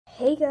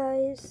Hey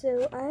guys,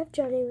 so I have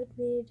Johnny with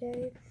me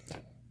today,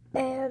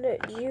 and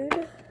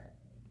June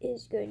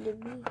is going to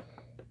be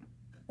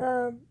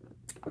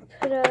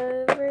put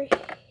over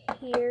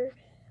here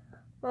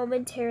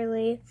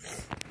momentarily.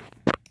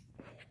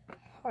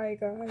 Hi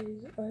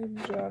guys, I'm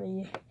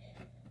Johnny.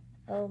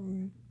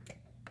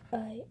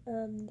 I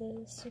am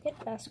the second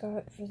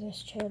mascot for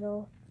this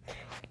channel,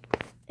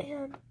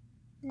 and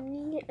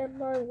me and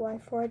my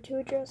wife wanted to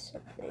address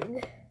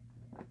something.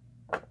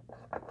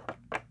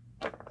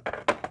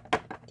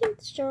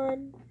 Thanks,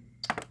 John.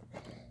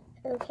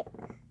 Okay,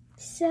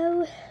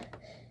 so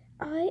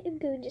I am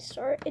going to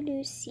start a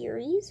new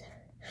series,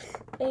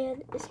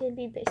 and it's going to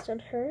be based on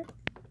her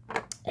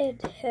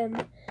and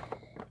him,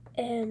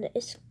 and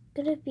it's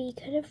going to be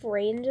kind of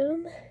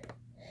random.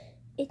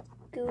 It's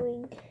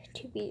going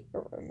to be a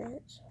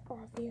romance,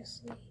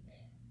 obviously.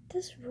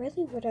 That's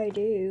really what I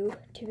do,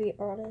 to be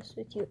honest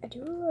with you. I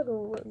do a lot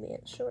of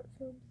romance short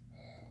films.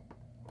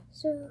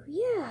 So,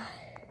 yeah.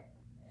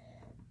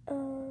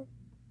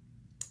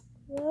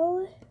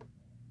 Well,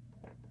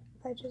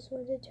 I just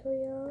wanted to tell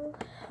y'all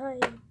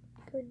I'm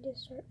going to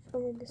start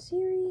filming the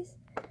series.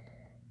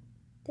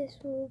 This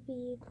will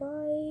be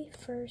my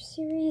first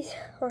series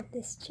on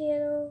this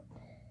channel.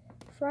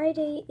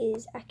 Friday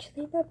is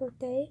actually my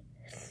birthday.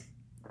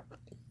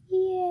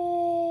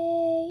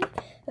 Yay!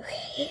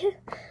 Okay,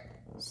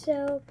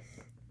 so,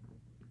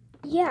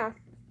 yeah,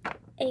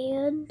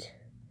 and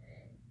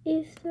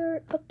if there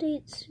are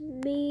updates,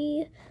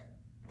 me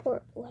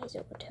or Liza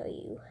will tell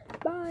you.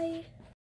 Bye!